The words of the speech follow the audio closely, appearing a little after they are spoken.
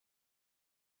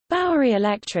Bowery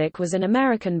Electric was an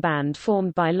American band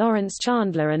formed by Lawrence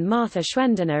Chandler and Martha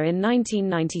Schwendiner in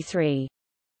 1993.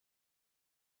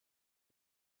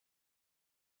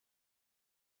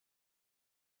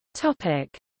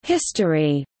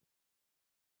 History.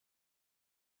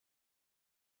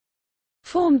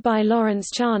 Formed by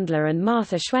Lawrence Chandler and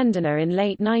Martha Schwendiner in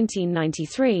late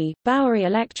 1993, Bowery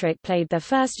Electric played their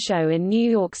first show in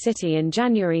New York City in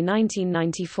January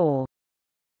 1994.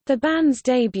 The band's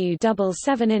debut double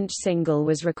 7-inch single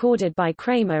was recorded by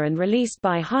Kramer and released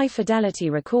by High Fidelity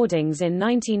Recordings in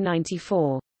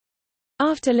 1994.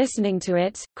 After listening to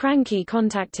it, Cranky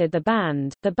contacted the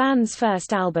band. The band's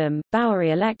first album, Bowery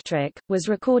Electric, was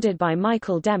recorded by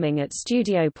Michael Deming at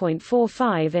Studio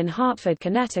 .45 in Hartford,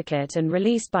 Connecticut and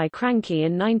released by Cranky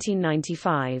in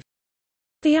 1995.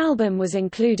 The album was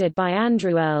included by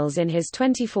Andrew Earls in his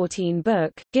 2014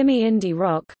 book, Gimme Indie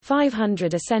Rock,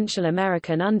 500 Essential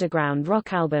American Underground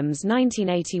Rock Albums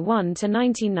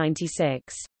 1981–1996.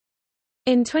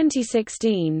 In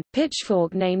 2016,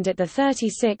 Pitchfork named it the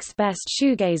 36th best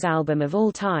shoegaze album of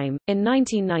all time. In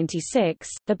 1996,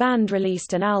 the band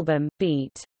released an album,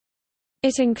 Beat.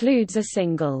 It includes a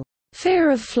single,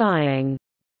 Fear of Flying.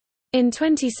 In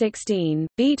 2016,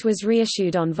 Beat was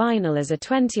reissued on vinyl as a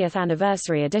 20th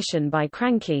anniversary edition by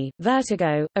Cranky.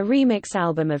 Vertigo, a remix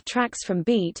album of tracks from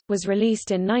Beat, was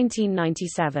released in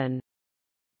 1997.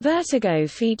 Vertigo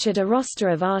featured a roster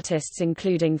of artists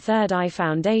including Third Eye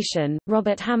Foundation,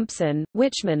 Robert Hampson,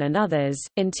 Witchman and others.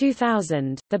 In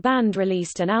 2000, the band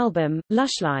released an album,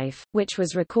 Lushlife, which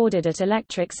was recorded at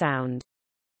Electric Sound.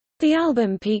 The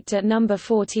album peaked at number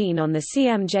 14 on the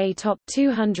CMJ Top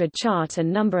 200 chart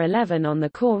and number 11 on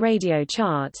the Core Radio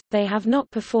chart. They have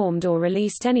not performed or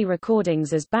released any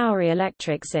recordings as Bowery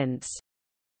Electric since.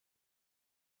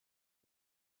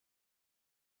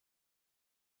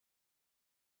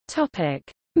 Topic: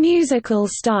 Musical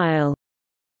style.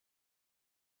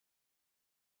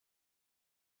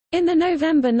 In the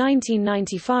November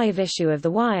 1995 issue of The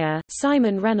Wire,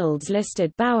 Simon Reynolds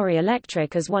listed Bowery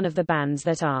Electric as one of the bands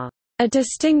that are a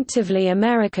distinctively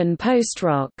American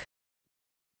post-rock.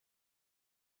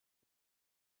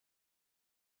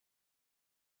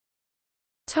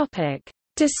 Topic: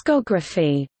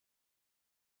 Discography.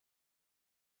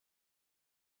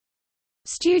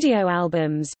 Studio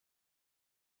albums.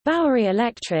 Bowery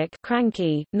Electric,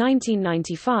 Cranky,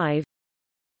 1995.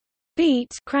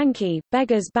 Beat, Cranky,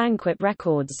 Beggars Banquet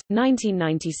Records,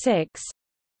 1996.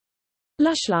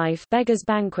 Lushlife, Beggars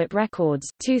Banquet Records,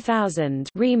 2000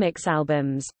 remix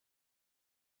albums.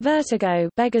 Vertigo,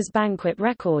 Beggars Banquet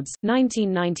Records,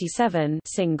 1997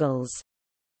 singles.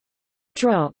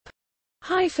 Drop,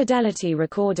 High Fidelity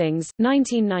Recordings,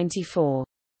 1994.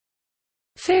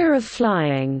 Fear of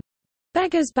Flying,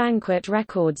 Beggars Banquet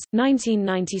Records,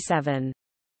 1997.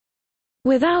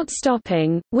 Without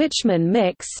Stopping, Witchman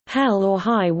Mix, Hell or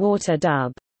High Water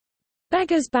Dub.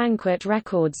 Beggars Banquet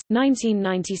Records,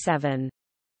 1997.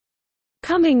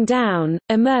 Coming Down,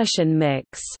 Immersion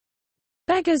Mix.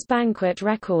 Beggars Banquet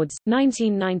Records,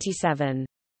 1997.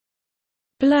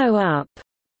 Blow Up,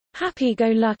 Happy Go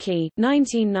Lucky,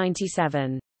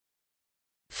 1997.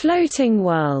 Floating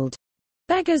World,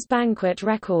 Beggars Banquet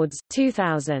Records,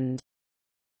 2000.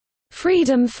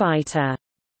 Freedom Fighter,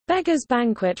 Beggars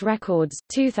Banquet Records,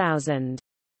 2000.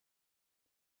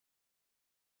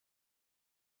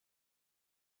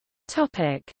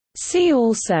 Topic: See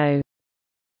also.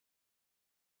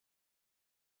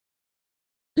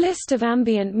 List of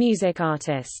ambient music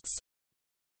artists.